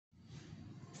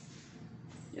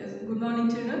Yes, good morning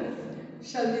children.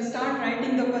 Shall we start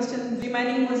writing the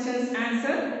remaining questions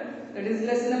answer? That is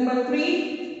lesson number 3,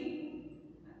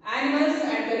 animals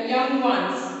and the young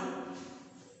ones.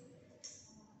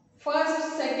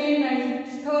 First, second and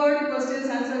third questions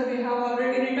answer we have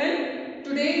already written.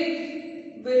 Today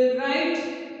we'll write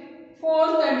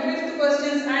fourth and fifth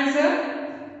questions answer.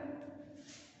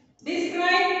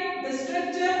 Describe the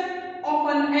structure of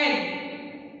an egg.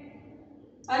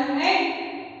 An egg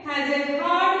has a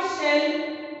hard shell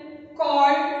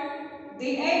called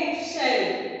the egg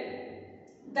shell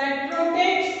that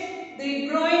protects the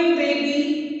growing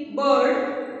baby bird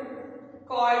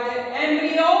called the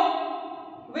embryo.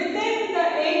 Within the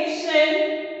egg shell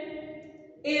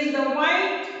is the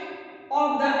white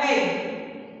of the egg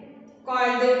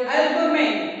called the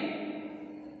albumen.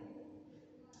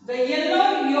 The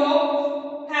yellow yolk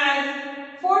has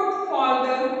food for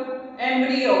the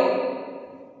embryo.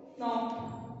 Now,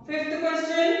 fifth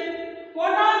question.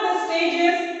 What are the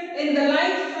stages in the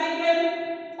life cycle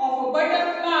of a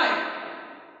butterfly?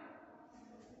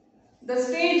 The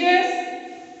stages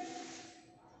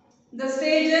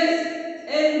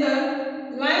in the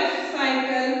life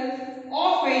cycle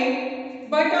of a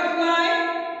butterfly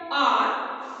are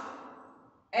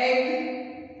egg,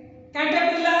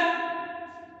 caterpillar,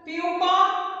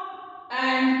 pupa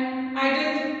and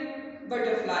adult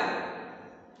butterfly.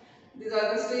 These are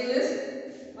the stages.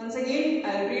 Once again,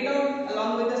 I will read out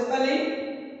along with the spelling.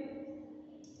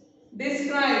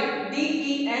 Describe,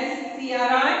 D-E-S-C-R-I-B-E,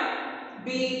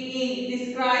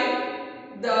 describe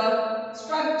the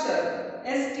structure,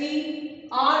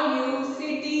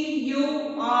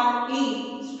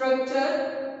 S-T-R-U-C-T-U-R-E, structure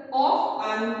of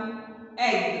an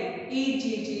egg,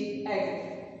 E-G-G, egg.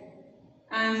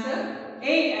 Answer,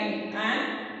 A and an,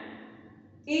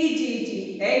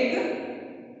 E-G-G, egg.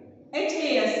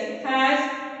 H-A-S, has,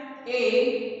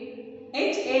 A,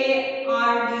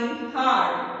 H-A-R-D,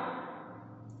 hard,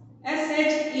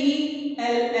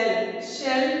 S-H-E-L-L,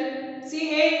 shell,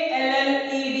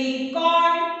 C-A-L-L-E-D,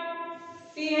 cord,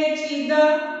 T-H-E,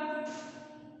 the,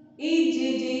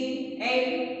 E-G-G,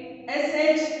 egg,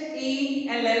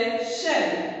 S-H-E-L-L,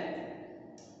 shell,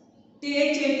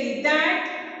 T-H-A-T, that,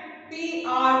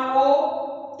 P-R-O-T-E-C-T,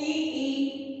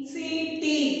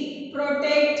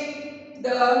 protect,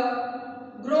 the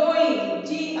growing,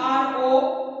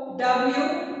 G-R-O-W-I-N-G,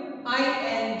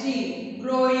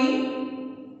 growing,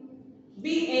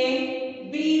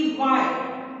 B-A-B-Y,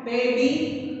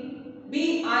 baby,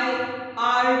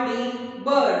 B-I-R-D,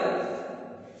 bird,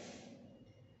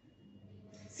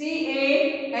 C-A-L-L-E-D,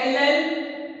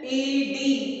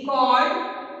 cord,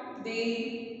 the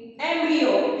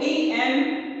embryo,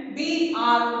 E-M-B-R-Y-O,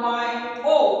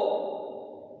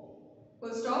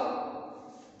 full stop,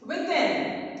 within,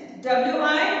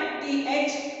 W-I-T-H-I-N,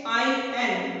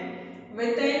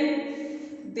 within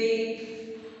the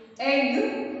egg,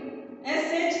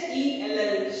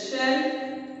 S-H-E-L-L, shell,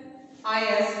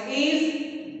 I-S is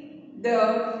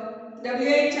the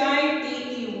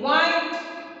W-H-I-T-E, white,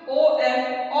 O-F,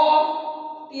 off,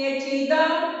 T-H-E,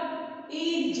 the,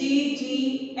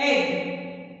 E-G-G, egg,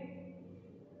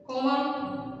 comma,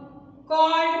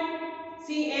 cord,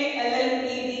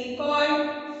 C-A-L-L-E-D, cord,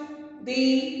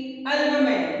 the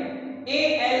albumen,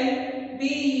 A-L-B-U-M-E-N,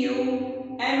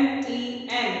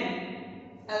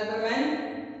 albumen,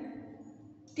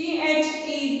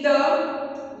 T-H-E, the,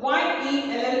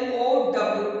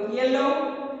 Y-E-L-L-O-W, yellow,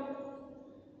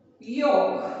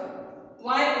 yolk,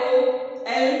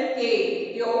 Y-O-L-K,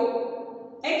 yolk,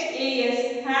 H-A-S,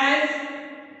 has,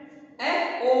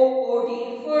 F-O-O-D,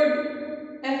 food,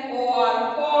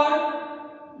 F-O-R, for,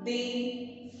 the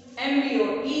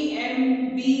embryo,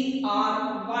 E-M-B-R-Y-O,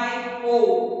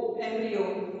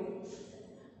 embryo.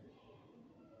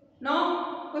 Now,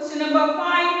 question number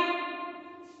 5.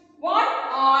 What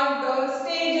are the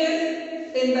stages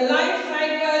in the life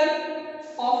cycle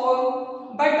of a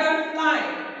butterfly?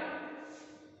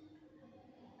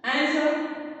 Answer,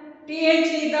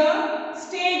 T-H-E, the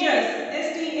stages,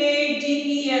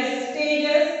 S-T-A-G-E-S,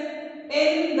 stages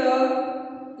in the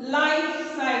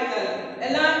life cycle,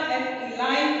 L-I-F-E,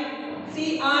 life,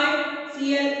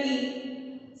 C-I-C-L-E,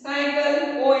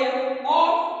 cycle, O-F,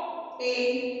 of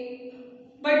a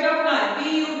butterfly,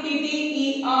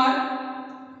 B-U-T-T-E-R,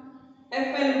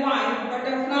 F-L-Y,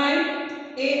 butterfly,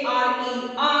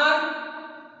 A-R-E-R,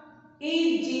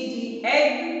 E-G-G,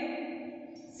 egg,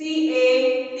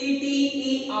 C-A-T-T-E-R,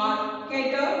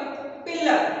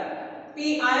 caterpillar,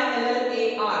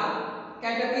 P-I-L-L-A-R,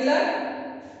 caterpillar,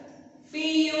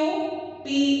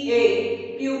 P-U-P-A,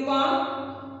 pupa,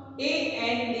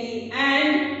 A-N-D,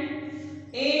 and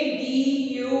A-D-U-L-T,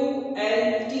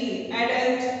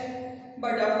 adult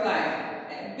butterfly,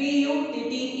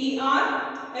 P-U-T-T-E-R-F-L-Y.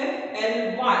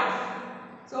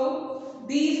 So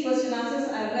these question answers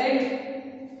I read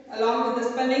along with the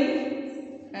spelling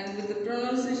and with the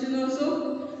pronunciation also.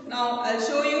 Now I'll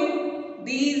show you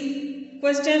these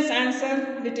questions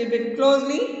answer little bit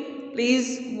closely.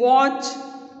 Please watch,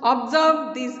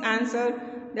 observe these answers.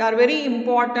 They are very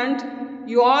important.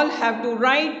 You all have to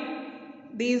write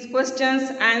these questions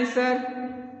answer.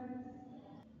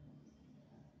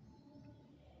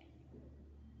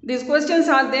 These questions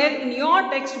are there in your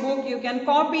textbook. You can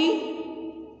copy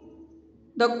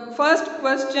the first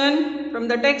question from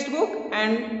the textbook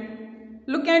and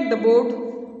look at the board.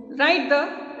 Write the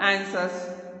answers.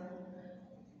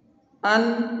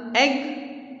 An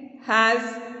egg has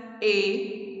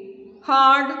a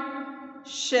hard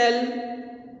shell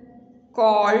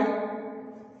called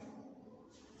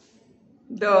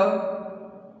the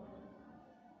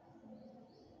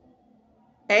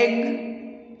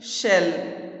egg shell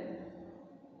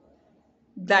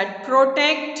that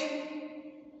protect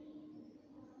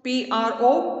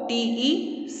P-R-O-T-E-C-T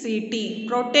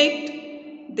protect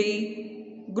the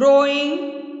growing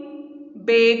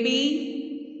baby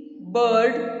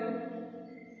bird,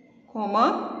 comma,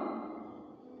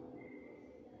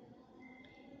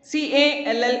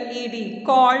 C-A-L-L-E-D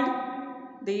called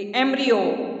the embryo,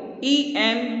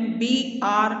 E-M-B-R-Y-O,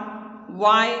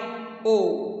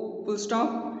 full stop.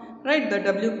 Write the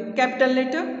W capital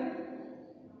letter.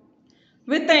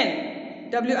 Within,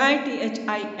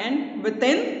 W-I-T-H-I-N,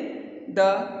 within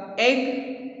the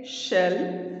egg shell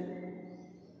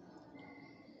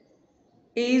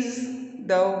is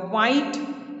the white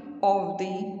of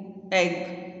the egg,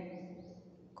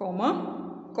 comma,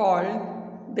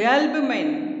 called the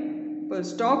albumin, full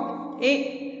stop.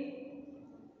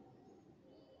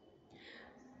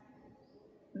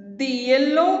 The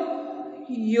yellow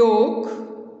yolk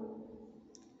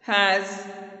has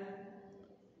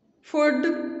food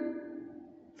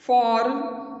for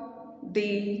the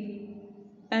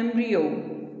embryo.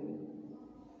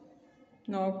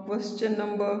 Now question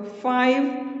number 5.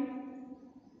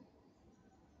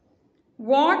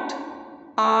 What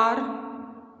are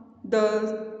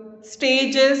the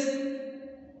stages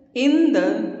in the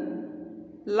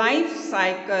life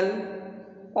cycle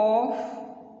of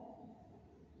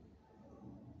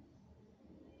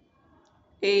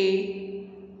a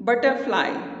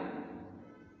butterfly?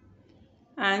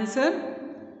 Answer.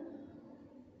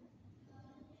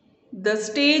 The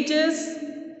stages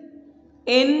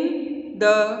in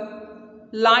the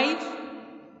life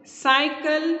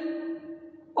cycle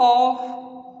of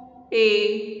a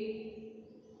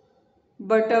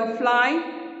butterfly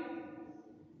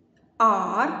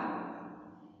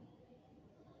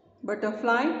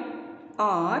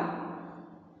are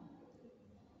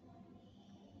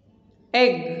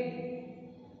egg,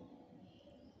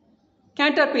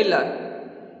 caterpillar,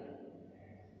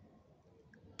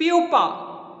 pupa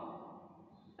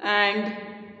and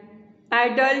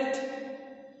adult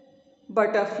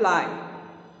butterfly.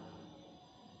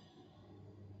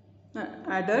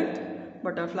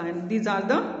 These are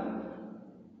the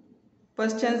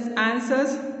questions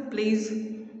answers. Please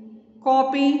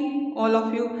copy all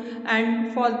of you,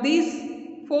 and for these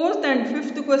 4th and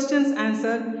 5th questions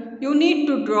answer you need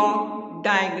to draw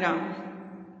diagram.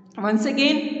 Once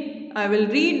again I will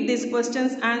read this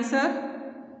questions answer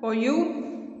for you,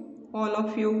 all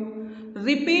of you.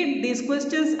 Repeat these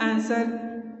questions answer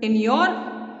in your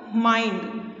mind.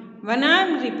 When I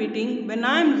am repeating, when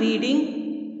I am reading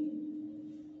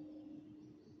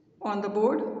on the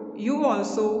board, you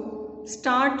also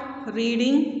start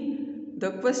reading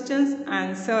the questions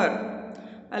answer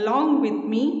along with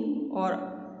me, or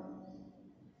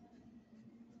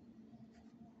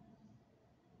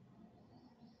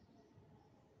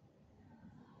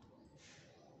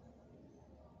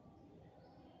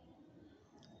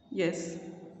yes.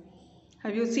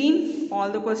 Have you seen all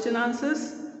the question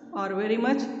answers are very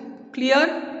much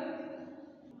clear?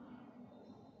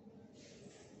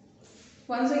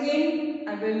 Once again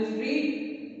I will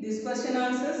read these question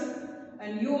answers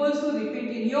and you also repeat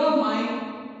in your mind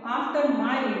after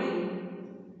my reading.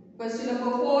 Question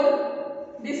number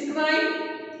 4.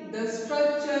 Describe the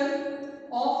structure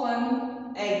of an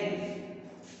egg.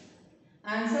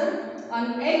 Answer.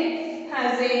 An egg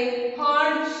has a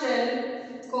hard shell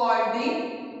called the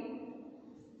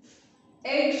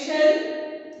eggshell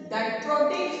that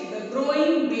protects the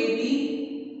growing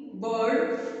baby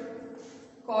bird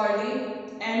called the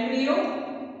embryo.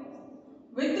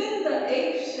 Within the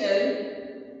eggshell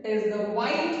is the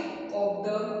white of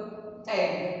the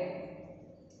egg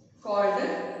called the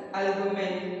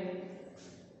albumin.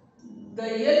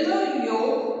 The yellow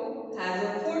yolk has a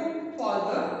food for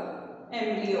the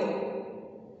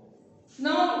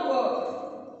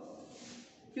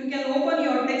You can open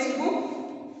your textbook,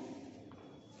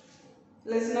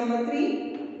 lesson number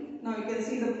 3. Now you can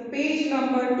see the page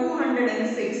number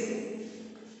 206.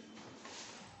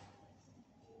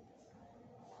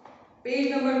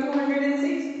 Page number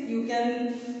 206, you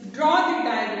can draw the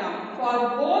diagram.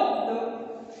 For both the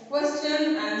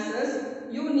question answers,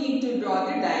 you need to draw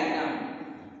the diagram.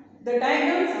 The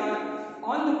diagrams are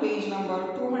on the page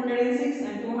number 206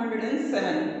 and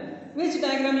 207. Which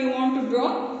diagram you want to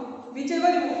draw?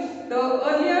 Whichever the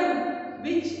earlier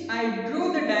which I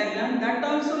drew the diagram, that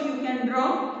also you can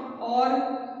draw, or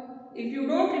if you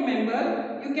don't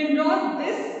remember, you can draw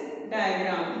this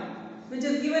diagram which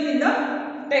is given in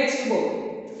the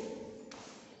textbook.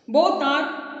 Both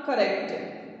are correct.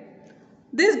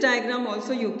 This diagram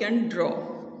also you can draw.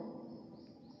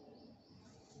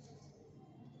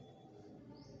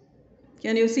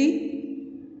 Can you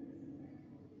see?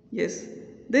 Yes,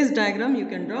 this diagram you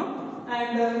can draw.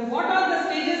 And what are the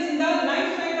stages in the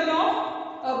life cycle of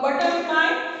a butterfly?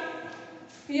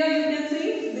 Here you can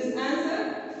see this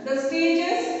answer. The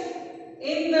stages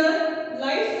in the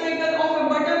life cycle of a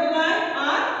butterfly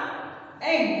are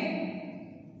egg,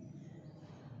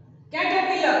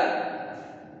 caterpillar,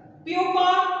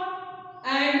 pupa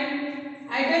and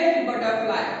adult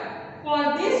butterfly.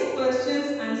 For this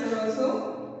question's answer also,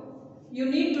 you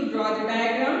need to draw the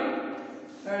diagram.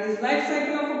 That is life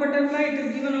cycle of a butterfly. It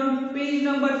is given on page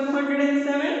number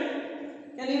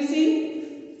 207. Can you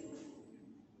see?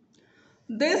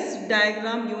 This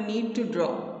diagram you need to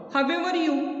draw. However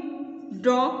you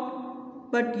draw,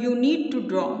 but you need to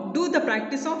draw. Do the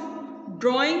practice of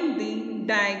drawing the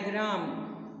diagram.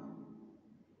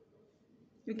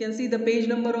 You can see the page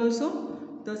number also.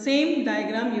 The same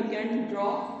diagram you can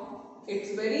draw.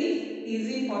 It's very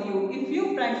easy for you. If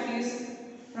you practice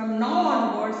from now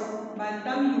onwards, by the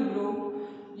time you grow,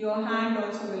 your hand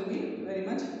also will be very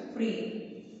much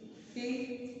free.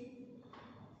 Okay.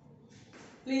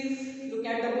 Please look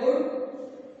at the board.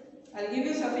 I'll give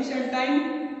you sufficient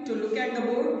time to look at the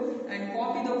board and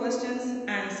copy the question's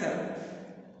answer.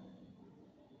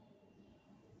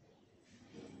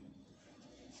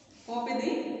 Copy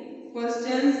the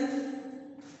question's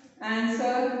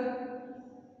answer.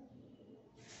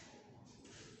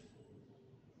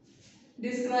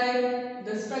 Describe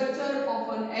the structure of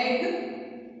an egg.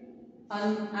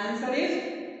 Answer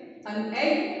is, an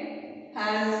egg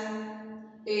has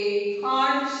a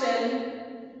hard shell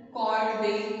called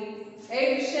the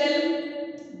egg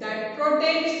shell that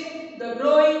protects the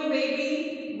growing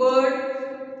baby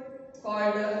bird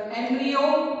called the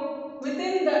embryo.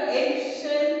 Within the egg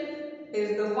shell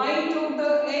is the white of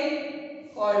the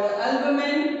egg called the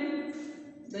albumen.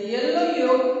 The yellow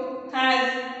yolk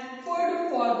has food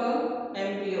for the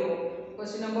embryo.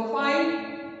 Question number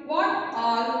 5. What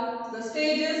are the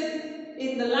stages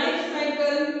in the life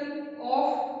cycle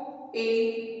of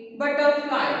a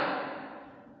butterfly?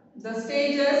 The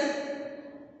stages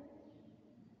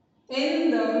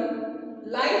in the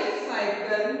life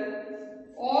cycle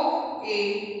of a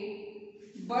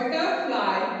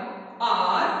butterfly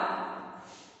are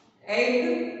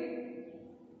egg,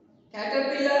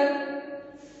 caterpillar,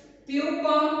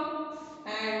 pupa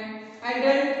and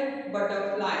adult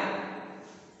butterfly.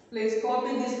 Please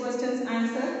copy this question's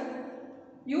answer.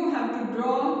 You have to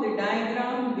draw the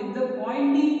diagram with the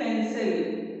pointy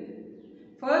pencil.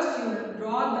 First you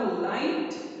draw the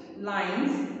light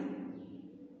lines,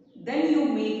 then you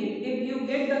make it. If you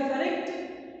get the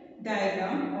correct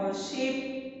diagram or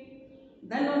shape,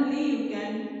 then only you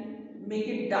can make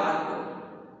it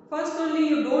dark. First only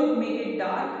you don't make it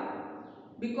dark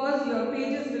because your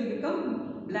pages will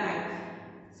become black.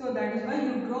 So that is why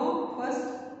you draw first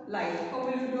light. How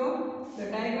will you draw the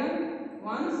diagram?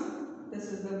 Once, this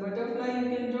is the butterfly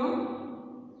you can draw.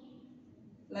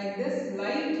 Like this,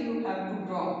 light you have to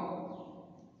draw.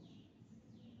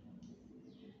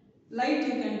 Light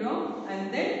you can draw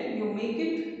and then you make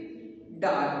it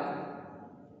dark.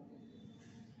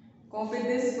 Copy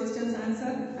this question's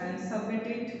answer and submit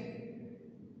it.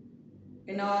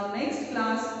 In our next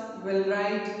class, we'll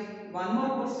write one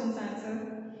more question's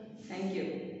answer.